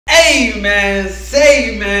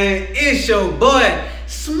Say man, it's your boy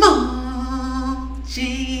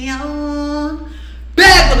SmoothGio,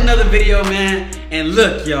 back with another video, man. And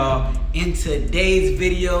look, y'all, in today's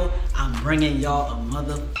video, I'm bringing y'all a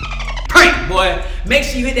mother prank, boy. Make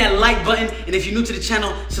sure you hit that like button, and if you're new to the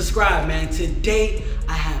channel, subscribe, man. Today,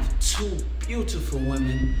 I have two beautiful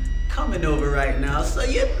women coming over right now, so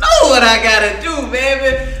you know what I gotta do,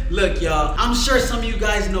 baby. Look, y'all, I'm sure some of you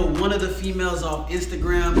guys know one of the females off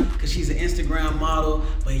Instagram because she's an Instagram model,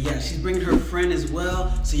 but yeah, she's bringing her friend as well,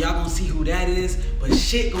 so y'all gonna see who that is. But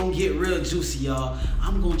shit gonna get real juicy, y'all.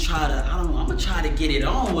 I'm gonna try to, I'm gonna try to get it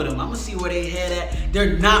on with them. I'm gonna see where they head at.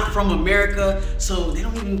 They're not from America, so they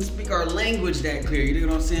don't even speak our language that clear, you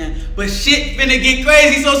know what I'm saying? But shit finna get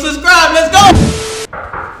crazy, so subscribe, let's go!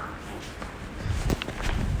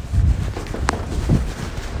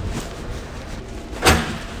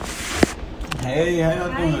 Hey, how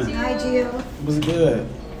y'all doing? Hi, Gio. What's good?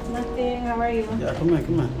 Nothing. How are you? Yeah, come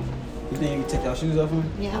on. You think you can take your shoes off for me?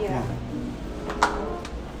 Yeah.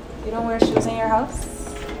 You don't wear shoes in your house?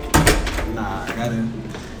 Nah, I gotta.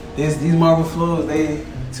 These marble floors, they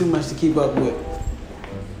too much to keep up with.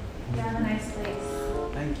 You have a nice place.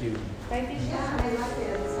 Thank you. Thank you. Yeah, I love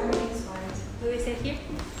it. Everything's fine. Do we sit here?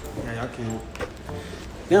 Yeah, y'all can.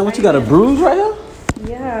 Damn, what you got, a bruise right here?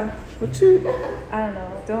 Yeah. What you? I don't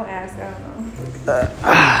know. Don't ask. I don't know.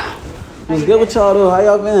 What's good with y'all though? How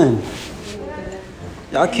y'all been?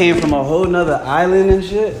 Y'all came from a whole nother island and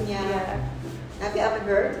shit? Yeah. Have you ever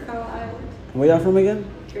heard of our island? Where y'all from again?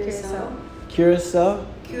 Curacao. Curacao?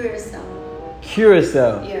 Curacao.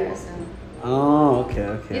 Curacao. Curacao. Oh,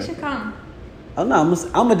 okay. You should come. Oh no,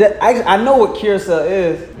 I know what Curacao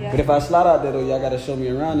is, Yeah. but if I slide out there though, y'all gotta show me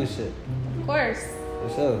around and shit. Of course.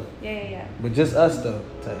 For sure. Yeah. But just us though,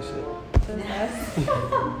 type shit. Just us.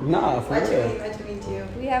 Nah, for What you real. mean? What you mean to you?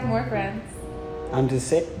 We have more friends. I'm just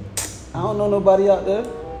saying, I don't know nobody out there.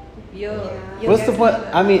 You'll What's get the to point? know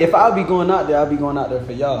them. I mean, if I'll be going out there, I'll be going out there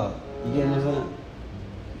for y'all. You get what I'm saying?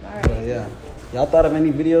 All But right. yeah. Y'all thought of any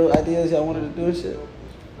video ideas y'all wanted to do and shit?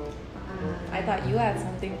 I thought you had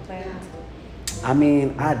something planned. I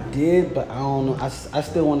mean, I did, but I don't know. I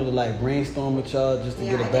still wanted to like brainstorm with y'all just to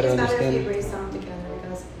get a better I think it's better if understanding. we brainstorm together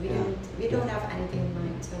because we don't have anything in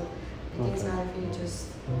mind. So I think it's better if you just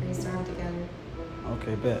brainstorm together.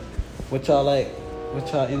 Okay, bet. What y'all like? What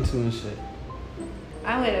y'all into and shit?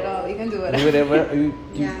 I'm with it all. You can do it. Whatever.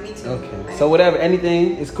 Yeah, me too. Okay. So whatever,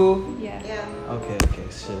 anything is cool? Yeah. Yeah. Okay,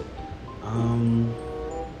 shit.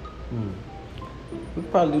 We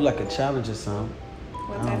could probably do like a challenge or something.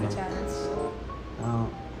 What type of challenge?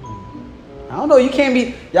 I don't know.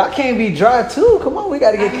 Y'all can't be dry too. Come on, we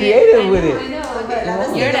gotta get creative with I it. know. Okay, let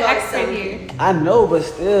us You're think the about expert something. here. I know, but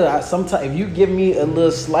still, sometimes if you give me a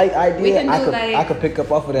little slight We idea, can do like- I could pick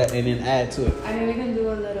up off of that and then add to it. I mean, we can do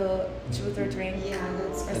a little truth or drink. Yeah,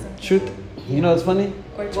 that's Or something. Truth, you know what's funny?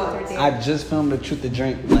 Or truth What? or dare. I just filmed the truth to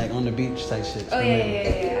drink like on the beach type shit. Oh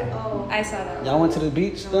yeah. Oh. I saw that. Y'all went to the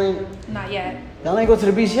beach thing? Not yet. Y'all ain't go to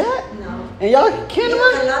the beach yet? No. And y'all We can't have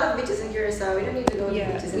a run? lot of beaches in Curacao. We don't need to go to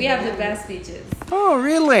Yeah, beaches. we have the best beaches. Oh,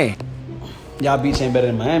 really? Y'all beach ain't better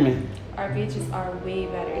than Miami. Our beaches are way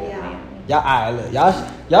better than Yeah. Miami. Y'all, look,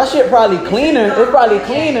 y'all shit probably cleaner. It's probably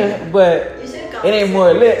cleaner, but You should come it ain't to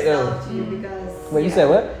more see lit for though. yourself, too, because Wait, you said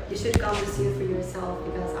what? you should come to see it for yourself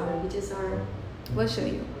because our beaches are We'll show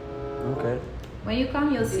you. Okay. When you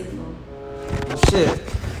come, you'll see. beautiful. Well, shit,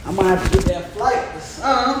 I'm gonna have to get that flight.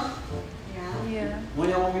 Yeah. Yeah. When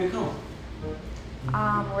y'all want me to come?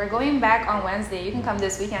 We're going back on Wednesday. You can come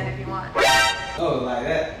this weekend if you want. Oh, like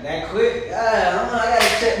that quick? I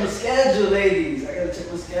gotta check my schedule, ladies. I gotta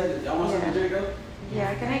check my schedule. Y'all want something to drink up?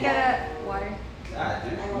 Yeah. Can I get a water? God, I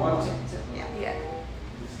drink will water. watch it too. Yeah. Yeah.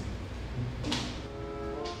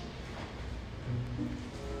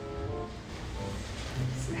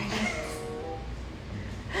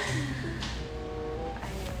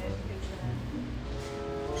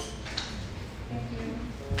 Thank you.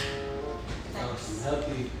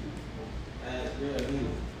 Healthy.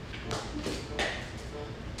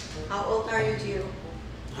 How old are you, Gio?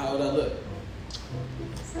 How old I look?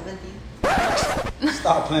 17.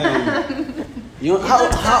 Stop playing. You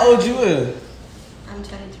how old you is? I'm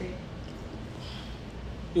 23.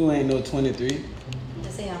 You ain't no 23.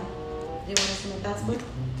 Yes, I am. Do you want to see my passport?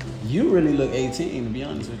 You really look 18, to be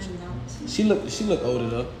honest with you. I'm not. She look older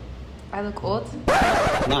though. I look old.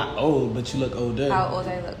 Not old, but you look older. How old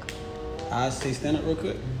I look? I'll say stand up real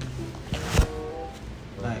quick.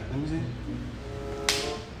 Like, let me see.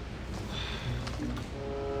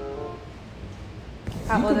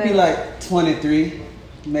 How You old could I be look? like 23.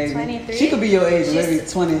 Maybe. 23. She could be your age, maybe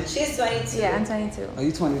 20. She's 22. Yeah, I'm 22. Oh,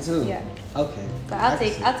 you 22? Yeah. Okay. But I'll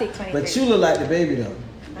take 23. But you look like the baby though.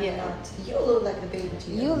 Yeah. Not. You look like the baby.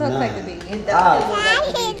 You look like the baby. You definitely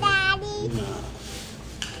look like the baby.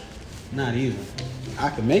 Not even. I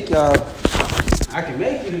can make you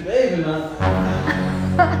the baby now.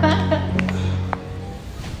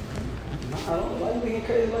 Nah, I don't know why you being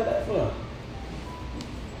crazy like that for.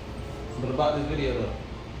 What about this video though?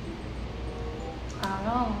 I don't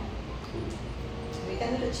know. We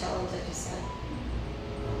can do the challenge that you said.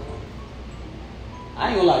 I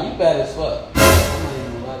ain't gonna lie, you bad as fuck. I'm not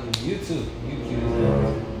even gonna lie to you. You too. You cute as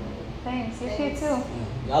hell. Thanks. You're cute too.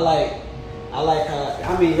 I like how, I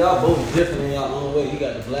mean, y'all both different in y'all own way. You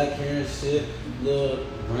got the black hair and shit, little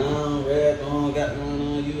brown, red on, got going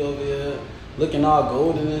on. You over here looking all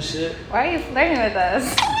golden and shit. Why are you flirting with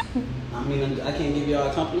us? I mean, I can't give y'all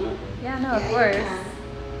a compliment. Yeah, no, of course.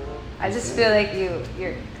 I just feel like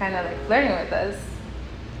you're kind of like flirting with us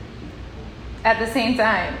at the same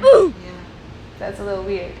time. Yeah. That's a little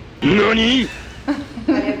weird. Nani?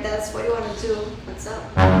 But if that's what you want to do, what's up?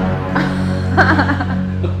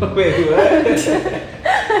 Wait, what?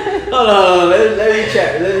 Hold on, let me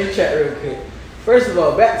chat real quick. First of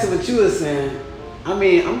all, back to what you were saying. I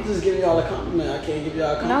mean, I'm just giving y'all a compliment. I can't give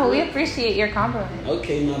y'all a compliment. No, we appreciate your compliment.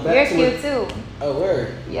 Okay, now back You're to cute too. Oh,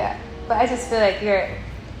 word. Yeah, but I just feel like you're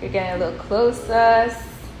getting a little close to us.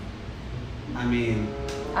 I mean,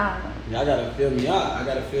 I don't know. y'all gotta feel me out. I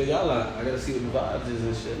gotta feel y'all out. I gotta see what the vibes is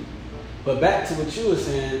and shit. But back to what you were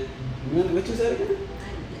saying. Remember what you said again?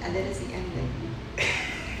 I didn't see anything.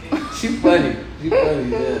 She funny. She funny,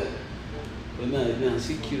 yeah. But no,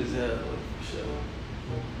 she cute as hell, for sure.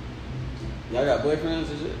 Y'all got boyfriends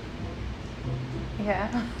and shit? Yeah.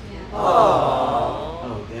 Yeah.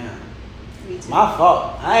 Oh damn. Me too. My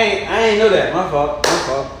fault. I ain't know that. My fault.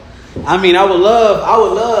 I mean, I would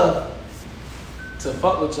love to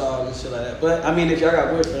fuck with y'all and shit like that. But I mean, if y'all got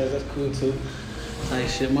boyfriends, that's cool too. Like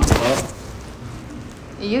shit, my fault.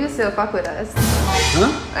 You can still fuck with us.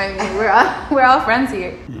 Huh? I mean, we're all friends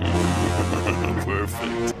here.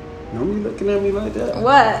 Perfect. Don't be looking at me like that.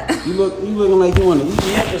 What? You looking like you want to eat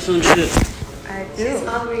me up or some shit. I She's do.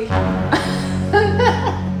 hungry.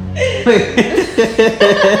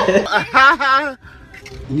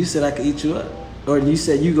 You said I could eat you up, or you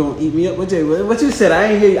said you gonna eat me up. What you said? I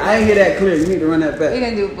ain't hear that clear. You need to run that We're back.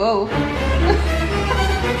 gonna do both.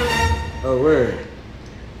 Oh word.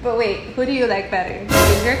 But wait, who do you like better?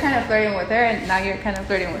 Because you're kind of flirting with her, and now you're kind of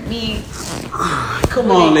flirting with me. Come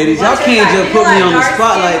on, ladies. Y'all What's your can't type? just You put me like on the dark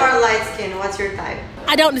spotlight. skin or light skin? What's your type?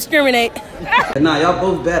 I don't discriminate. Nah, y'all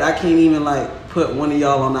both bad. I can't even like put one of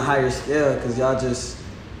y'all on the higher scale because y'all just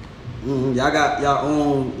y'all got y'all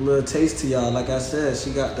own little taste to y'all. Like I said,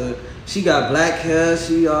 she got black hair.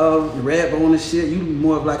 She all red bone and shit. You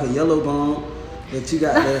more of like a yellow bone, but you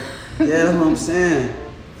got the yeah. That's what I'm saying.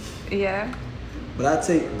 Yeah. But I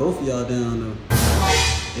take both of y'all down though.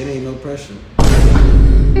 It ain't no pressure.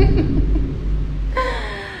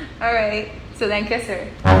 All right. So then kiss her.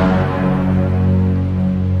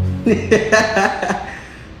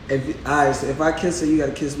 Alright, so if I kiss her, you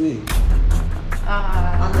gotta kiss me.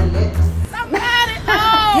 On the lips.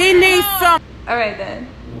 He needs some. All right then.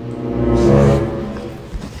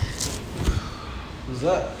 What's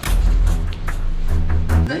up?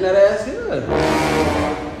 Bring that ass here.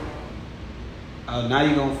 Oh, now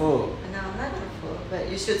you gonna fold. No, I'm not gonna fool, but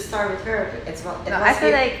you should start with her. I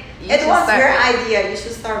feel like you it should was start your with- idea. You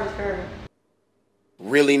should start with her.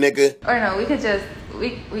 Really, nigga? Or no, we could just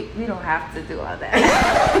we don't have to do all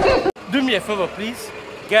that. Do me a favor, please.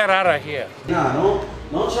 Get out of here. Nah,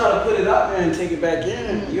 don't try to put it out there and take it back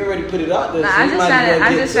in. You already put it out there. No, so I'm you just might as well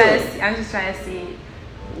trying get to. to it. I'm just trying to see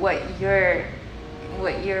what you're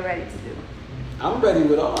ready to do. I'm ready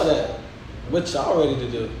with all that. What y'all ready to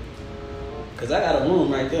do? Cause I got a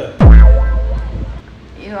room right there.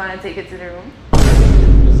 You don't want to take it to the room?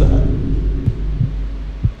 What's that?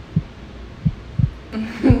 I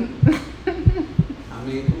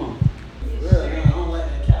mean, come on. Girl, man, I don't like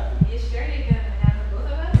that cap. You sure you can handle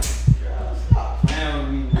both of us? Girl, stop playing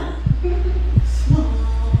with me, man.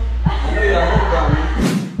 I know y'all heard about me.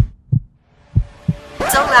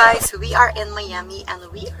 So guys, we are in Miami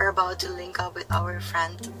and we are about to link up with our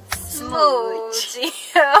friend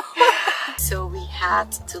SmoothGio. So we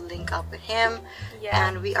had to link up with him. Yeah.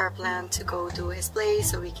 And we are planned to go to his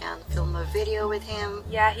place so we can film a video with him.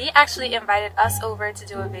 Yeah, he actually invited us over to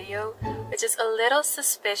do a video, which is a little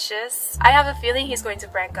suspicious. I have a feeling he's going to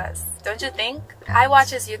prank us. Don't you think? I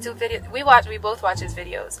watch his YouTube video. We both watch his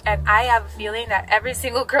videos, and I have a feeling that every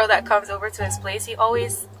single girl that comes over to his place, he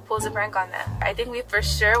always pulls a prank on them. I think we for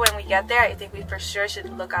sure, when we get there, I think we for sure should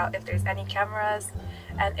look out if there's any cameras,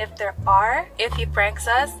 and if there are, if he pranks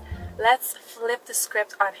us, let's flip the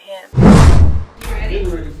script on him. You ready?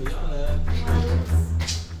 We're ready for y'all. Let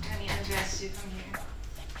me undress you from here.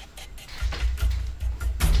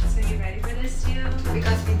 So you ready for this, Gio?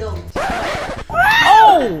 Because we don't.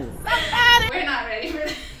 Oh! We're not ready for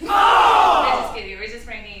this. Oh! We're just kidding. We're just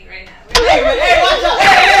pranking you right now. Hey, watch out!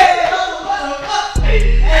 Hey,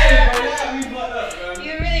 we fucked up, bro.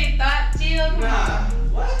 You really thought, Gio? Nah,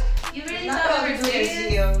 what? You really Not thought what we we were do,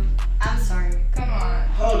 serious? Gio. I'm sorry. Come on.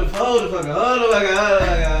 Hold the fucker.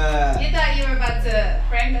 You thought you were about to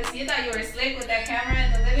prank us. You thought you were slick with that camera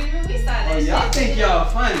in the living room. We saw that Oh, y'all shit. think y'all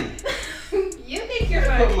funny. You think you're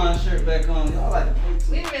Put funny. my shirt back on. Y'all like to play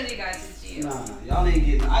too. We really got you, Gio. Nah, y'all ain't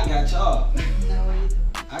getting. I got y'all. No, you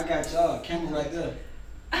don't. I got y'all. Camera right there.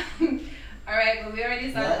 Alright, but we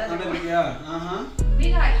already saw the other one. Yeah.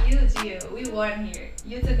 We got you, Gio. We won here.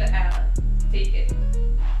 You took an L. Take it.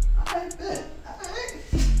 Alright, bet.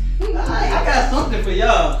 Alright, I got something for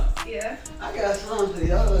y'all. Yeah. I got something for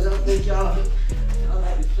y'all. Y'all think y'all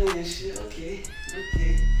like to play and shit. Okay.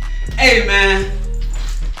 Hey, man.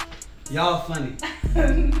 Y'all funny.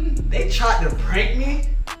 They tried to prank me.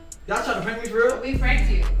 Y'all tried to prank me for real? We pranked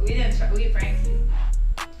you. We didn't try. We pranked you.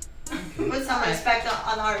 Put some respect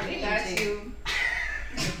on our We name. got you.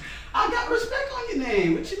 I got respect on your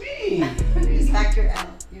name. What you mean? Respect your L.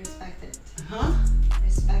 You respect it. Huh?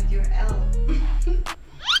 Respect your L.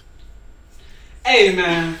 Hey,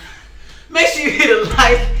 man. Make sure you hit a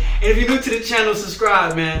like. And if you're new to the channel,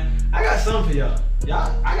 subscribe, man. I got something for y'all.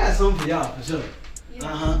 I got something for y'all, for sure. You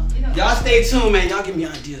know, Y'all stay tuned, man. Y'all give me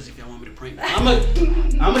ideas if y'all want me to prank. I'ma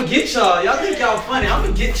get y'all. Y'all think y'all funny.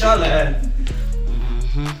 I'ma get y'all at.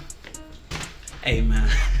 Hey, man.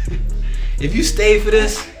 If you stay for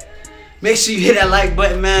this, make sure you hit that like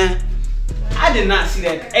button, man. I did not see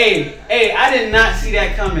that. Hey, I did not see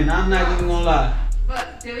that coming. I'm not even gonna lie.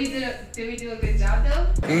 But did we do a good job though?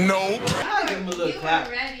 Nope. I'll give him a little You clap.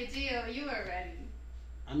 were ready, Gio. You were ready.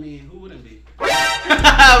 I mean, who wouldn't be? But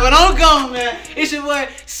I'm going, man. It's your boy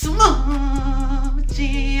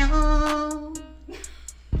SmoothGio.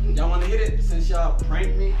 Y'all want to hit it since y'all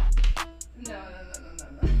pranked me? No.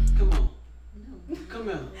 Come on. Come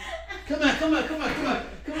here. Come on.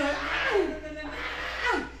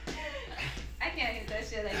 I can't hit that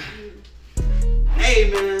shit like you. Hey,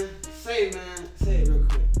 man. Say it real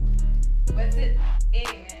quick. What's it? Hey,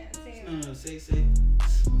 man. Say it. No, say.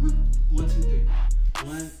 1, 2, 3.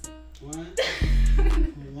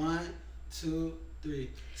 1, 2, 3.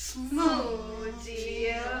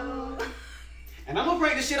 SmoothGio. And I'm gonna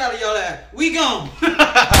break the shit out of y'all ass. We gone.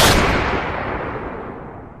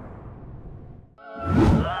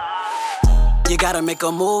 You gotta make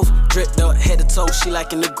a move. Dripped up head to toe, she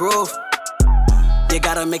like in the groove. You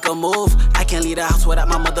gotta make a move. I can't leave the house without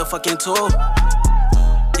my motherfucking tool.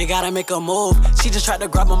 You gotta make a move. She just tried to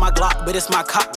grab on my Glock, but it's my cock.